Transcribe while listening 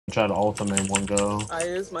Try to ult him in one go. I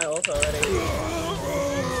used my ult already.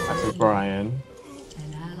 That's it, Brian.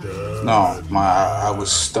 No, I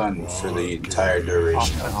was stunned for the entire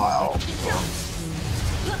duration of my ult.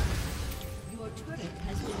 Your turret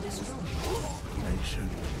has been destroyed.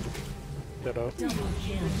 Double kill.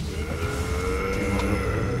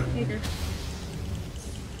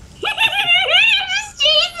 Just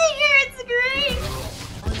chasing her, it's great!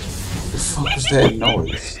 The fuck is that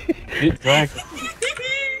noise?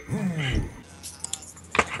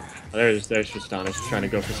 There's Tristana. She's trying to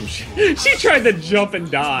go for some shit. She tried to jump and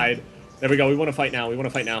died. There we go. We want to fight now. We want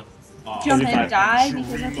to fight now. Jump and die?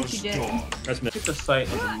 Because that's what you did. Press mid. Get the sight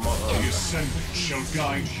of the The ascendant shall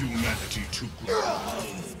guide humanity to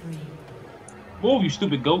growth. move, you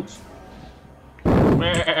stupid goats.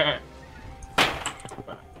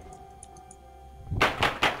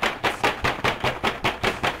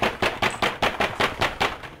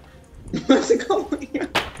 What's going on?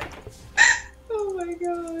 Oh my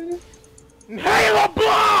god. Hey,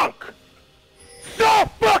 LeBlanc! So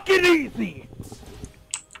fucking easy!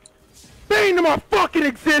 Bane to my fucking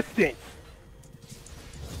existence!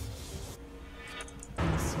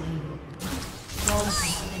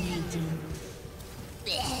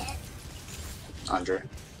 Andre.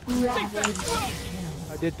 I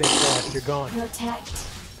did think that. You're gone.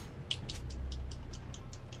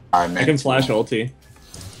 I can flash ulti.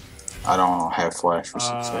 I don't have flash for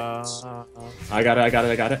 6 seconds. I got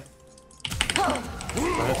it.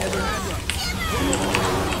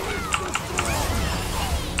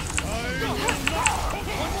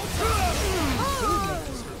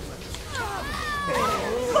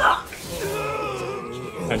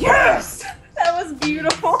 Yes! That was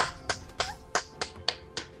beautiful.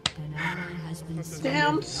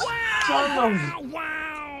 Damn.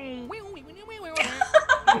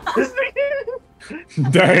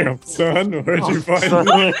 Damn, son, where'd you find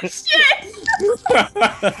me? Shit!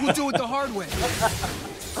 We'll do it the hard way.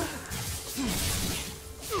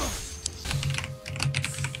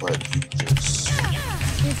 But he's just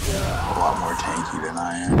a lot more tanky than I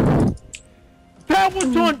am. That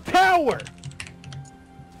was on tower!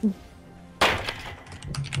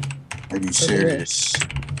 Are you serious?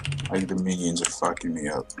 Like the minions are fucking me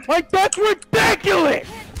up. Like, that's ridiculous!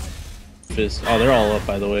 Oh, they're all up,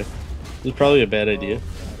 by the way. This is probably a bad idea.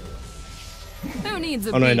 Who needs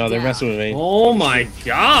a Oh no, they're messing with me. Oh my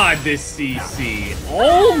god, this CC.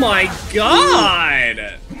 Oh my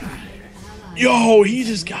god! Yo, he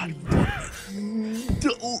just got.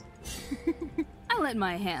 I let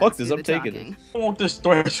my hands. Fuck this, do I'm the taking talking. I want this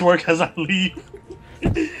Thresh work as I leave.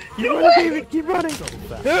 You know what, David? Keep running.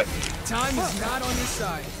 Time is not on your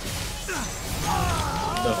side.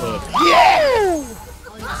 The hook.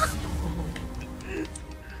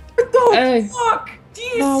 What the fuck? Do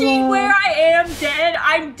you see where I am dead?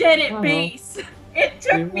 I'm dead at base. It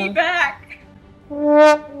took me back.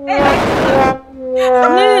 Wow,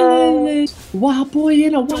 boy,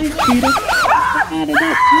 in a white beater.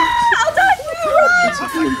 I'll die.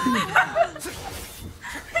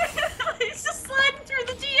 He's just sliding through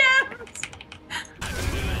the DMs.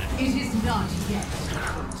 It is not yet.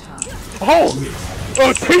 Oh!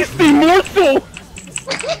 A tasty morsel!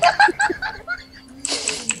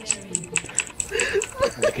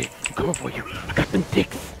 Okay, I'm coming for you. I got them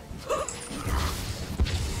dicks.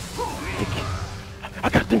 I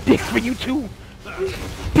got them dicks for you too.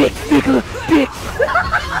 Dicks, nigga, dicks.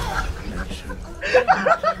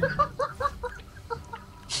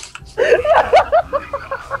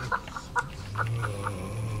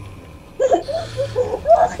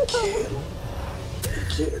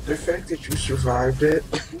 The fact that you survived it.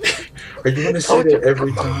 Are you gonna say that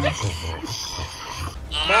every time?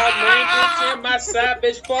 My main bitch and my side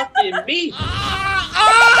bitch fucking me.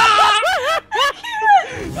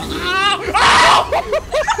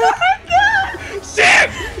 Shit!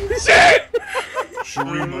 Shit!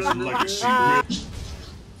 Shurima's legacy will.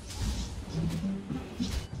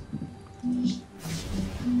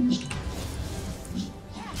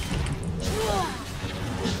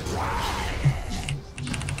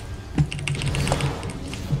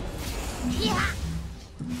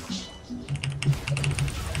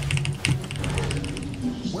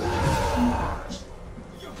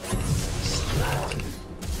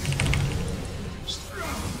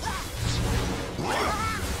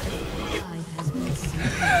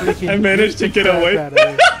 I managed to get away. I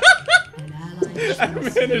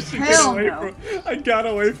managed to get away from. I got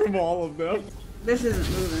away from all of them. This isn't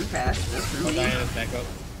moving fast enough for me. Diana's back up.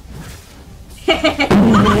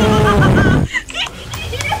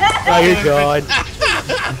 Oh, you're gone.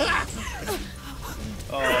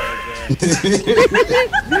 Oh,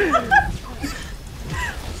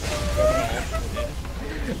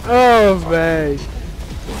 Oh man.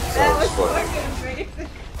 That was funny.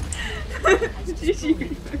 fucking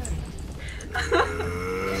amazing.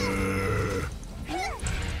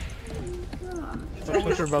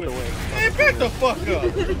 I'm sure about the win. Hey, back the fuck up!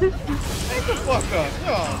 Back the fuck up!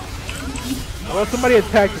 No. Well, somebody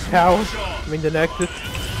attacked the tower. I mean the Nexus.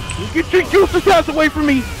 You get your useless ass away from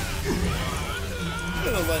me!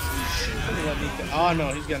 Oh no,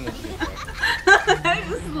 he's getting the shit. I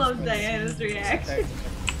just love Diana's reaction.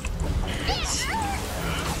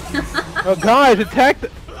 Oh guys, attack the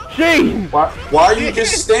Shane! Why are you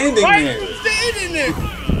just standing Why there? are you standing there?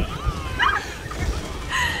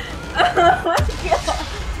 Oh my god.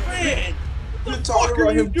 Man, You're talking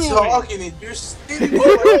about him doing? talking and you're standing there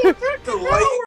like the light.